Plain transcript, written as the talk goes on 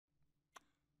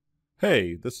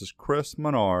Hey, this is Chris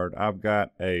Menard. I've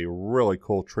got a really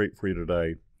cool treat for you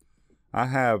today. I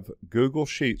have Google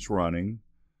Sheets running,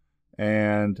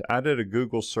 and I did a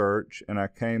Google search, and I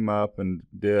came up and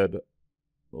did a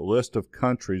list of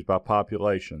countries by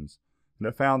populations. And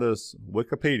I found this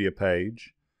Wikipedia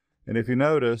page, and if you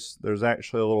notice, there's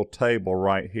actually a little table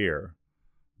right here.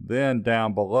 Then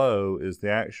down below is the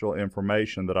actual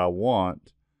information that I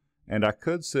want, and I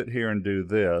could sit here and do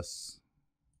this.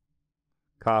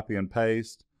 Copy and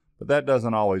paste, but that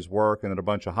doesn't always work, and then a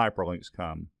bunch of hyperlinks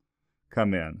come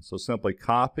in. So simply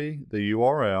copy the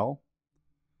URL,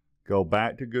 go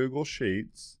back to Google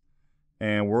Sheets,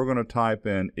 and we're going to type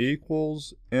in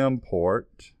equals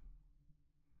import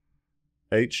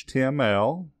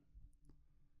HTML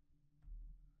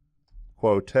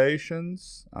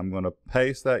quotations. I'm going to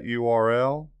paste that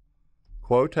URL,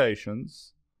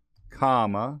 quotations,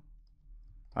 comma.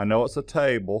 I know it's a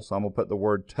table, so I'm going to put the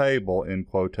word table in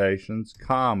quotations,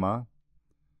 comma,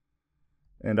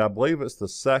 and I believe it's the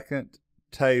second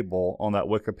table on that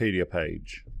Wikipedia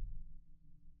page.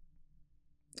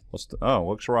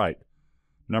 Looks right.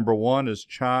 Number 1 is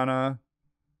China,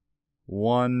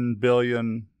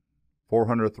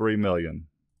 1,403,000,000.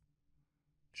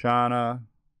 China,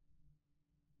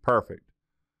 perfect.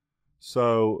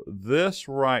 So this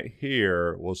right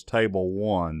here was table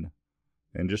 1.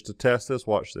 And just to test this,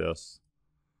 watch this.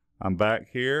 I'm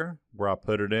back here where I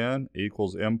put it in,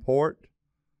 equals import.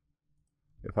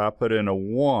 If I put in a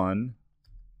 1,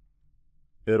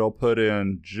 it'll put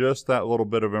in just that little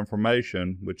bit of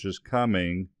information, which is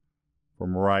coming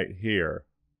from right here.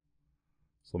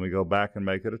 So let me go back and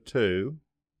make it a 2.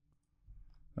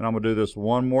 And I'm going to do this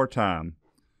one more time.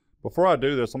 Before I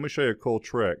do this, let me show you a cool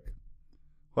trick.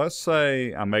 Let's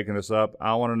say I'm making this up.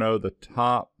 I want to know the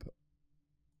top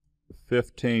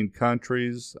 15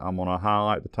 countries. I'm going to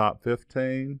highlight the top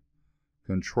 15.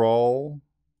 Control.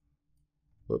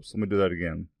 Oops, let me do that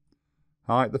again.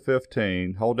 Highlight the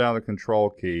 15. Hold down the control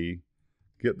key.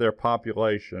 Get their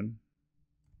population.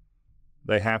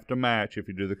 They have to match if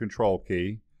you do the control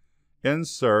key.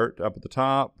 Insert up at the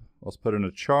top. Let's put in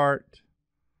a chart.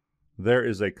 There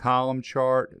is a column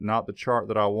chart, not the chart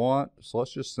that I want. So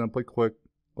let's just simply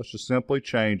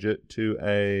change it to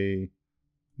a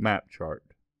map chart.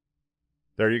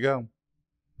 There you go.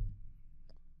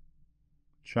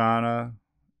 China,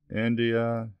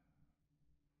 India,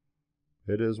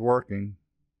 it is working.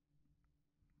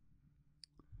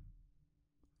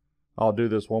 I'll do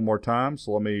this one more time,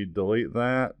 so let me delete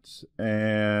that,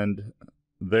 and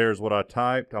there's what I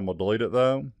typed. I'm going to delete it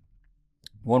though.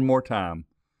 One more time.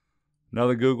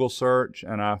 Another Google search,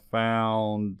 and I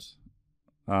found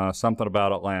something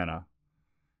about Atlanta.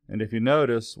 And if you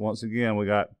notice, once again, we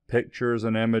got pictures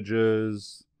and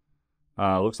images.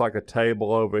 Looks like a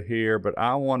table over here, but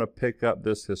I want to pick up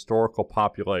this historical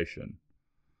population.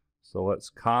 So let's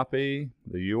copy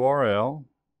the URL.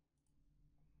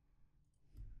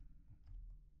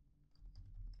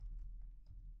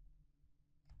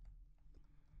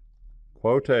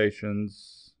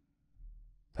 Quotations.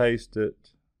 Paste it.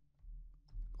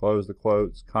 Close the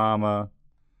quotes, comma.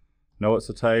 No, it's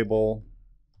a table.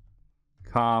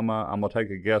 Comma, I'm going to take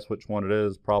a guess which one it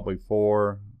is, probably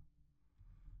 4.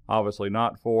 Obviously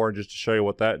not 4, just to show you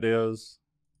what that is.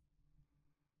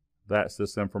 That's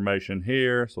this information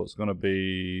here, so it's going to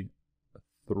be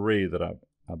 3 that I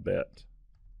bet.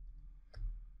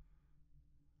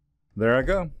 There I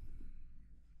go.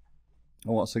 And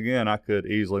once again, I could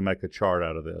easily make a chart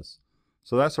out of this.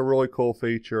 So that's a really cool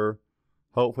feature.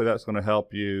 Hopefully that's going to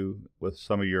help you with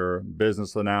some of your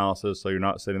business analysis so you're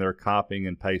not sitting there copying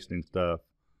and pasting stuff.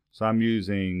 So I'm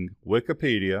using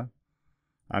Wikipedia,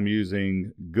 I'm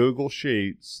using Google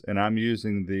Sheets, and I'm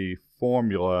using the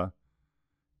formula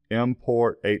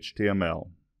ImportHTML.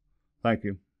 Thank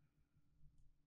you.